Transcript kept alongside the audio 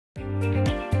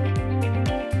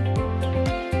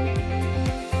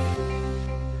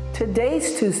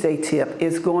Today's Tuesday tip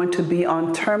is going to be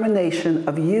on termination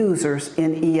of users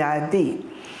in EIV.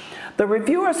 The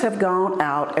reviewers have gone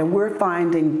out and we're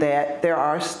finding that there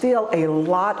are still a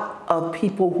lot of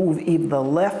people who've either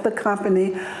left the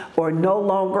company or no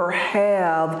longer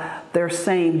have their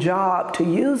same job to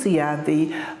use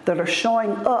EIV that are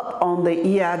showing up on the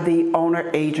EIV owner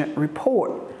agent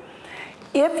report.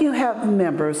 If you have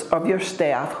members of your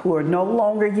staff who are no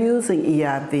longer using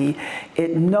EIV,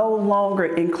 it no longer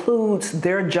includes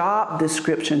their job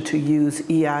description to use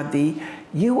EIV,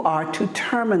 you are to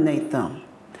terminate them.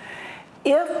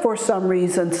 If for some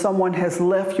reason someone has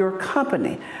left your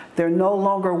company, they're no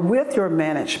longer with your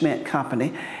management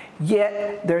company,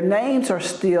 yet their names are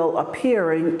still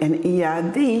appearing in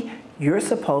EIV, you're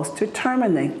supposed to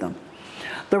terminate them.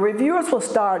 The reviewers will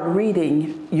start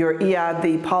reading your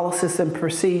EIV policies and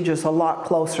procedures a lot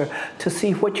closer to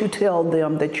see what you tell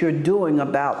them that you're doing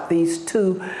about these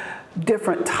two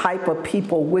different type of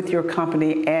people with your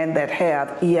company and that have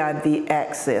EIV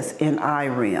access in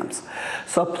IREMs.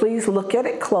 So please look at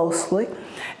it closely.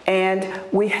 And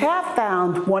we have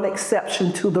found one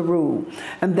exception to the rule.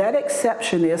 And that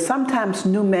exception is sometimes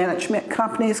new management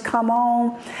companies come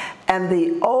on and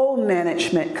the old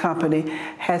management company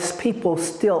has people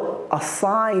still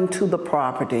assigned to the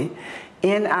property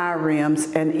in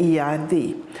IREMs and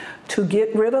EIV. To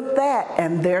get rid of that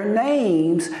and their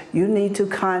names, you need to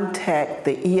contact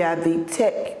the EIV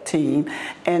tech team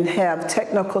and have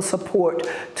technical support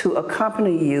to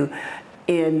accompany you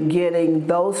in getting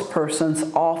those persons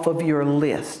off of your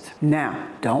list. Now,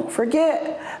 don't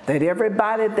forget that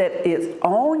everybody that is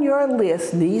on your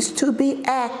list needs to be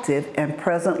active and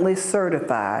presently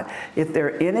certified. If there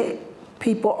are any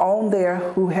people on there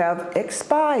who have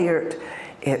expired,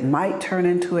 it might turn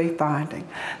into a finding.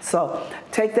 So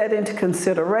take that into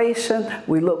consideration.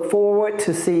 We look forward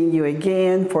to seeing you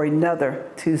again for another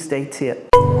Tuesday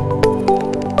tip.